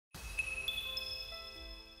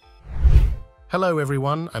Hello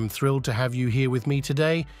everyone, I'm thrilled to have you here with me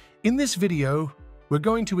today. In this video, we're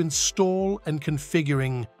going to install and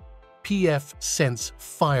configuring pfSense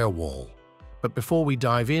Firewall. But before we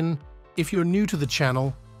dive in, if you're new to the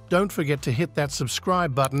channel, don't forget to hit that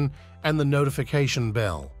subscribe button and the notification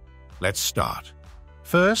bell. Let's start.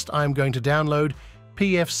 First, I'm going to download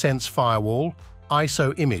pfSense Firewall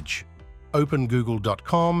ISO image. Open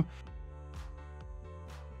google.com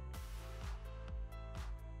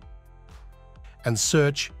and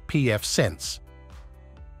search pfSense.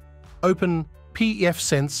 Open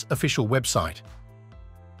pfSense official website.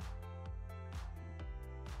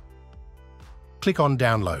 Click on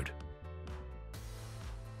Download.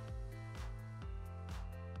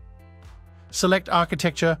 Select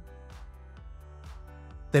Architecture,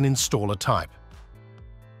 then Installer Type.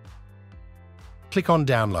 Click on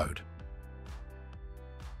Download.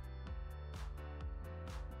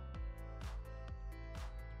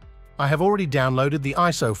 I have already downloaded the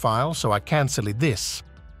ISO file, so I cancel this.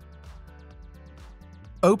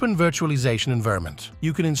 Open Virtualization Environment.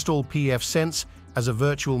 You can install pfSense as a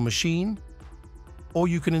virtual machine, or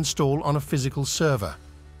you can install on a physical server.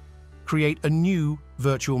 Create a new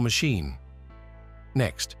virtual machine.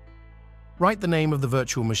 Next, write the name of the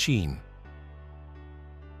virtual machine.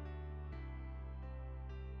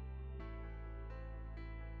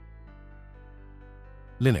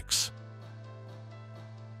 Linux.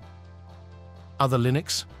 Other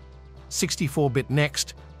Linux. 64-bit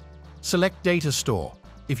Next. Select Data Store.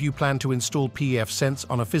 If you plan to install pfSense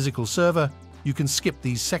on a physical server, you can skip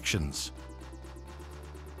these sections.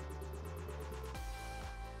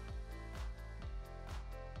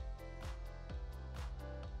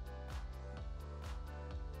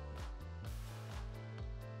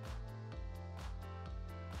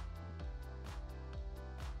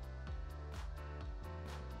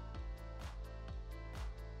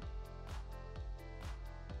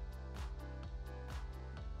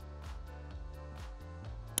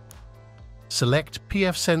 Select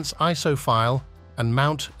pfSense ISO file and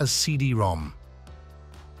mount as CD-ROM.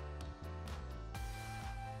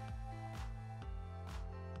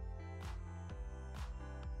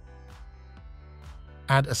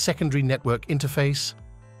 Add a secondary network interface.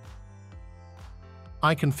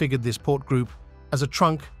 I configured this port group as a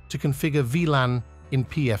trunk to configure VLAN in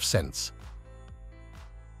pfSense.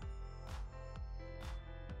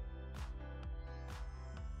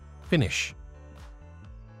 Finish.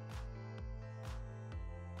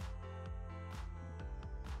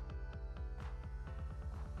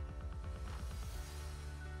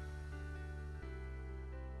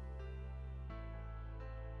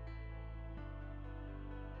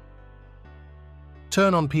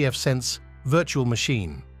 Turn on pfSense Virtual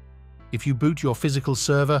Machine. If you boot your physical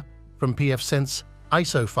server from pfSense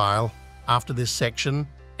ISO file after this section,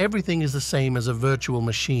 everything is the same as a virtual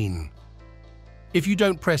machine. If you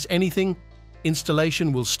don't press anything,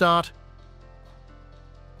 installation will start.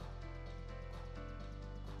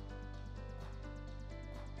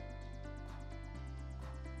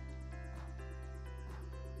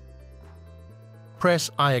 Press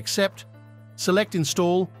I accept, select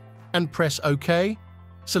Install, and press OK.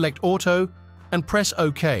 Select Auto and press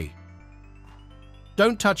OK.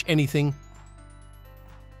 Don't touch anything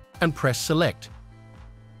and press Select.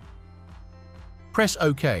 Press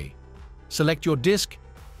OK. Select your disk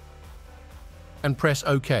and press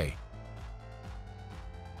OK.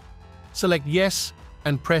 Select Yes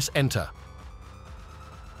and press Enter.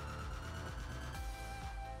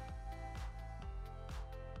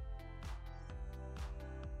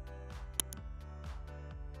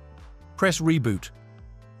 Press Reboot.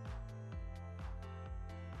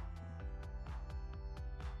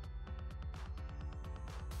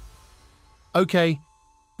 OK,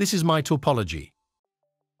 this is my topology.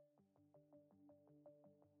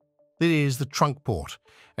 This is the trunk port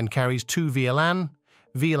and carries two VLAN,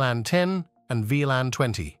 VLAN 10 and VLAN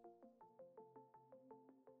 20.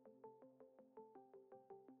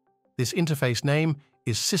 This interface name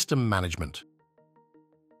is System Management.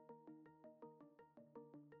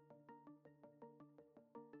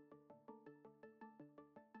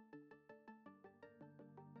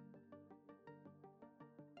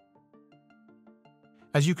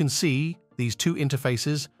 As you can see, these two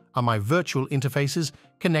interfaces are my virtual interfaces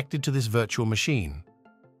connected to this virtual machine.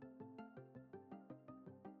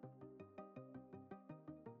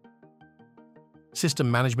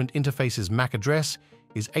 System Management Interface's MAC address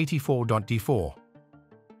is 84.d4.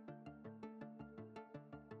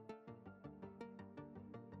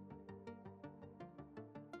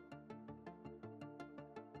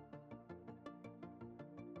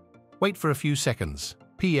 Wait for a few seconds.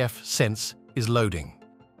 pfSense is loading.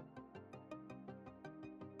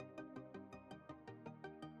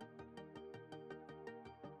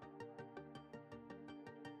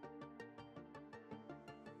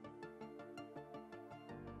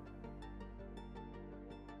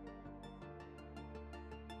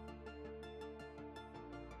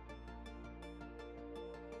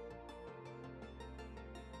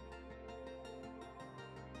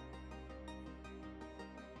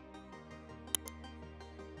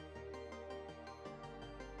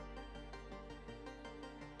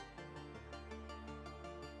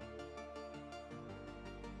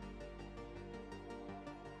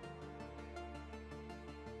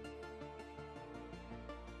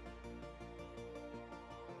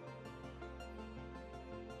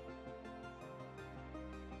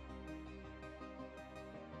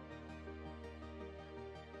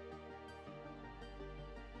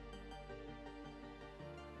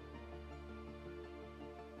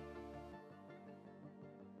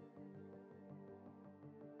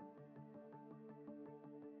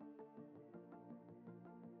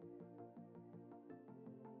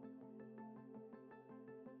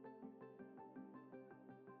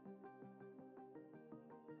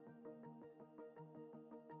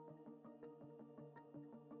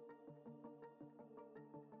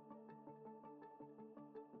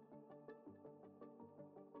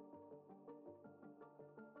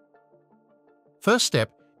 First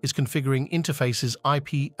step is configuring interface's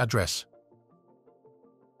IP address.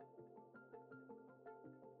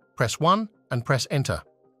 Press 1 and press Enter.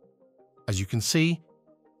 As you can see,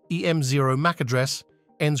 EM0 MAC address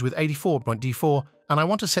ends with 84.D4, and I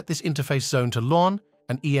want to set this interface zone to LAN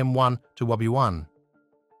and EM1 to W1.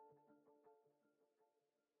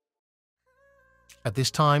 At this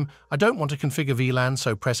time, I don't want to configure VLAN,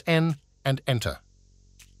 so press N and Enter.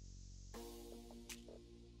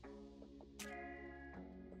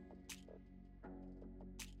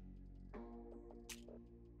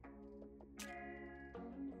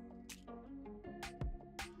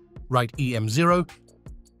 Write EM0,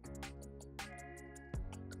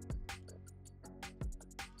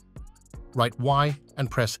 write Y and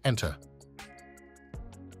press Enter.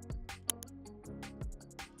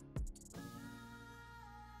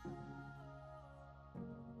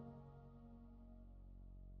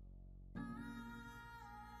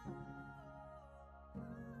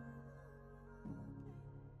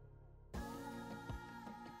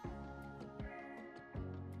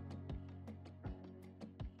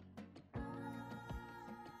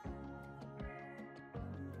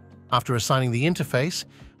 After assigning the interface,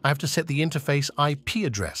 I have to set the interface IP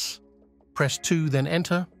address. Press 2, then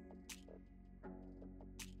Enter.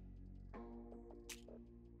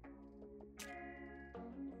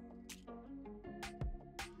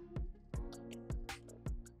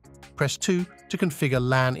 Press 2 to configure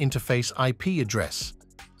LAN interface IP address.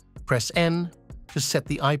 Press N to set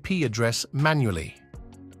the IP address manually.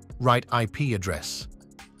 Write IP address.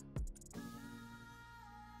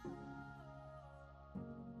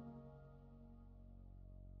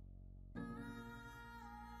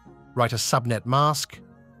 Write a subnet mask.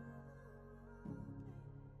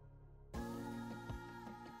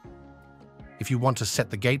 If you want to set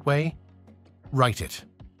the gateway, write it.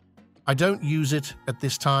 I don't use it at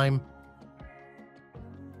this time.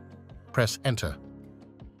 Press Enter.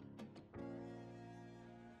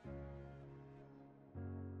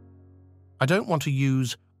 I don't want to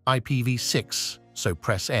use IPv6, so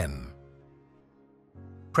press N.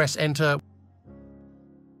 Press Enter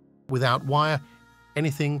without wire.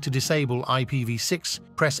 Anything to disable IPv6,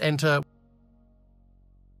 press Enter.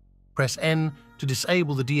 Press N to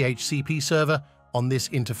disable the DHCP server on this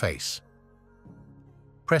interface.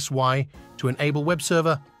 Press Y to enable web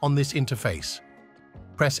server on this interface.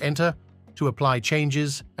 Press Enter to apply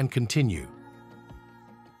changes and continue.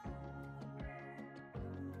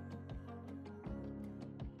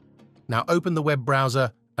 Now open the web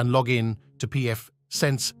browser and log in to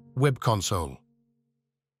pfSense web console.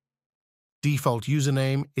 Default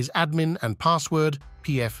username is admin and password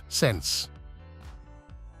pfSense.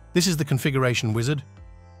 This is the configuration wizard.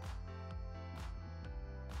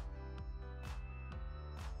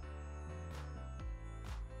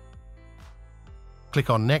 Click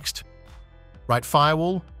on Next. Write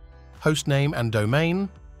Firewall, hostname and domain.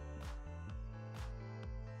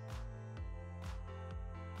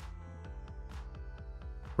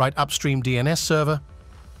 Write upstream DNS server.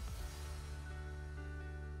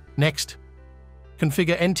 Next,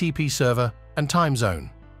 configure NTP server and time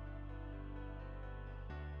zone.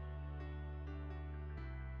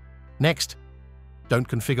 Next, don't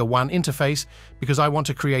configure one interface because I want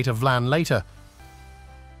to create a VLAN later.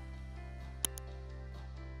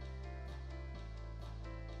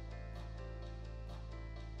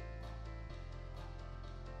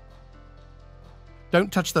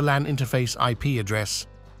 Don't touch the LAN interface IP address.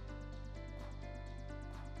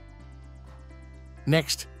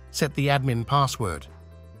 Next, set the admin password.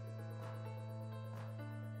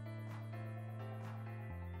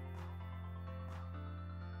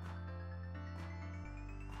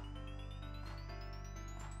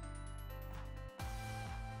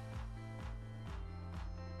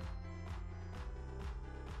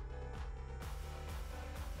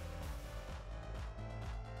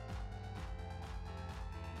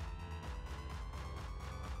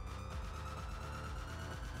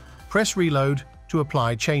 Press Reload to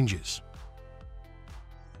apply changes.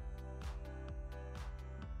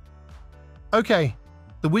 OK,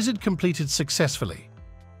 the wizard completed successfully.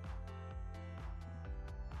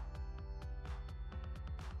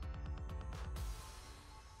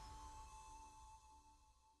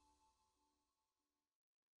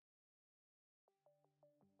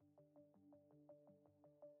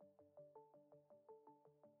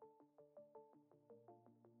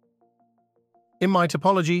 In my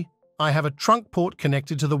topology, I have a trunk port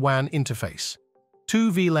connected to the WAN interface.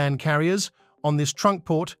 2 VLAN carriers on this trunk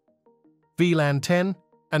port, VLAN 10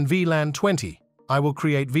 and VLAN 20. I will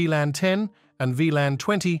create VLAN 10 and VLAN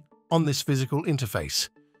 20 on this physical interface.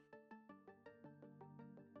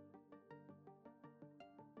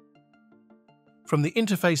 From the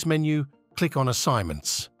interface menu, click on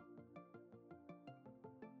Assignments.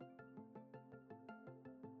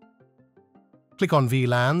 Click on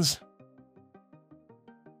VLANs.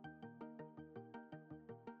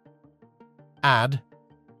 Add.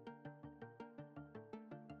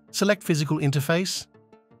 Select Physical Interface.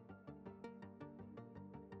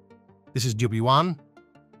 This is W1.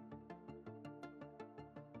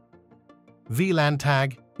 VLAN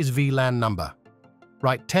tag is VLAN number.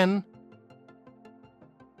 Write 10.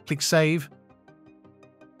 Click Save.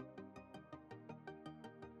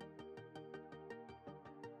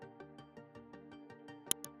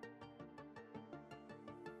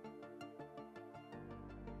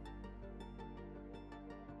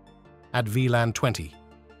 Add VLAN 20.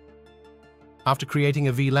 After creating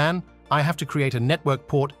a VLAN, I have to create a network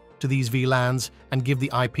port to these VLANs and give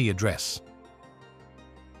the IP address.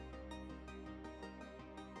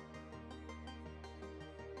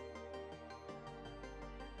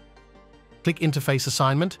 Click Interface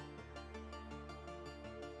Assignment.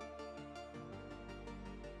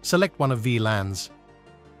 Select one of VLANs.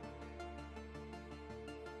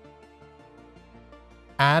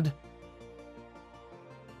 Add.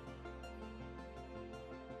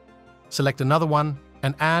 Select another one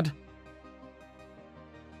and add.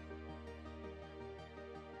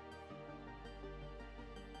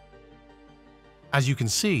 As you can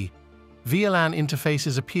see, VLAN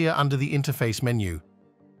interfaces appear under the Interface menu.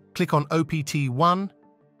 Click on OPT1,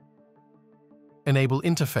 Enable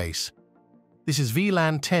Interface. This is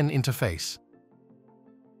VLAN 10 interface.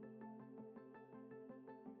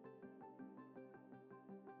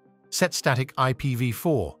 Set static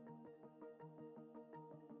IPv4.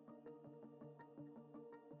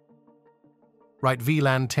 Write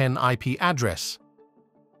VLAN 10 IP address.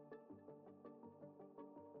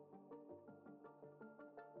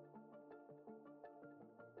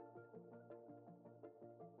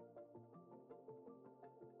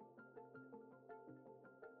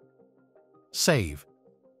 Save.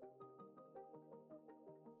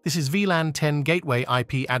 This is VLAN 10 gateway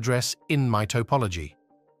IP address in my topology.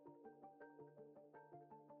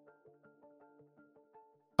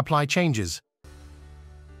 Apply changes.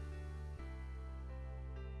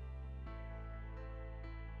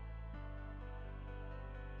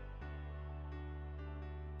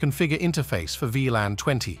 Configure interface for VLAN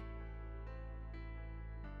 20.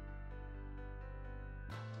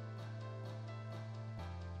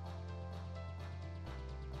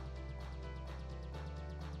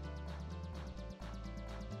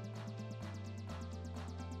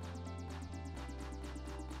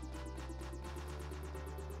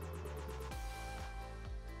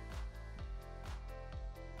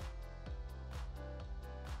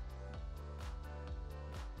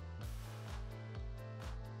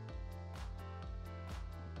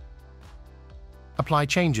 Apply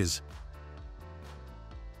changes.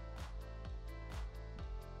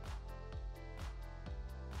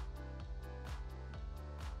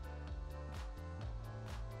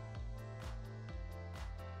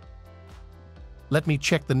 Let me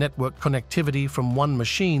check the network connectivity from one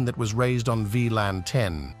machine that was raised on VLAN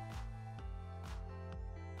 10.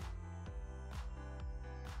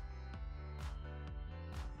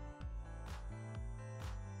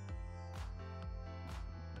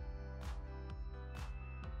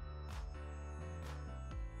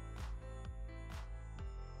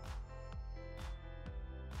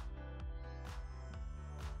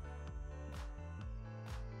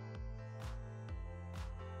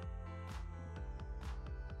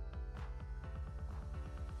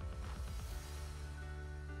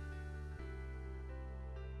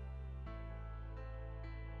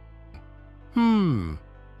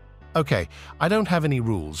 Okay, I don't have any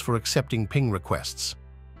rules for accepting ping requests.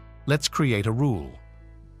 Let's create a rule.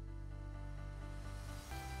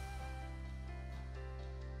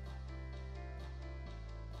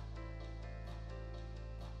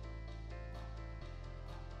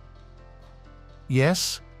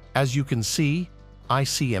 Yes, as you can see,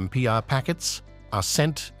 ICMPR packets are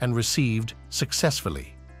sent and received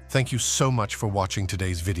successfully. Thank you so much for watching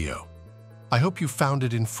today's video. I hope you found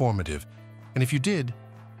it informative, and if you did,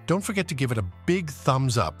 don't forget to give it a big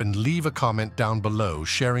thumbs up and leave a comment down below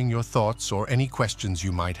sharing your thoughts or any questions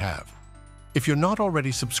you might have. If you're not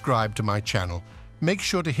already subscribed to my channel, make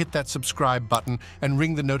sure to hit that subscribe button and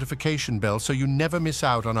ring the notification bell so you never miss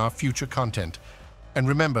out on our future content. And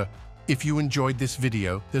remember, if you enjoyed this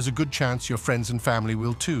video, there's a good chance your friends and family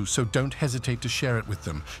will too, so don't hesitate to share it with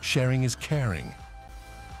them. Sharing is caring.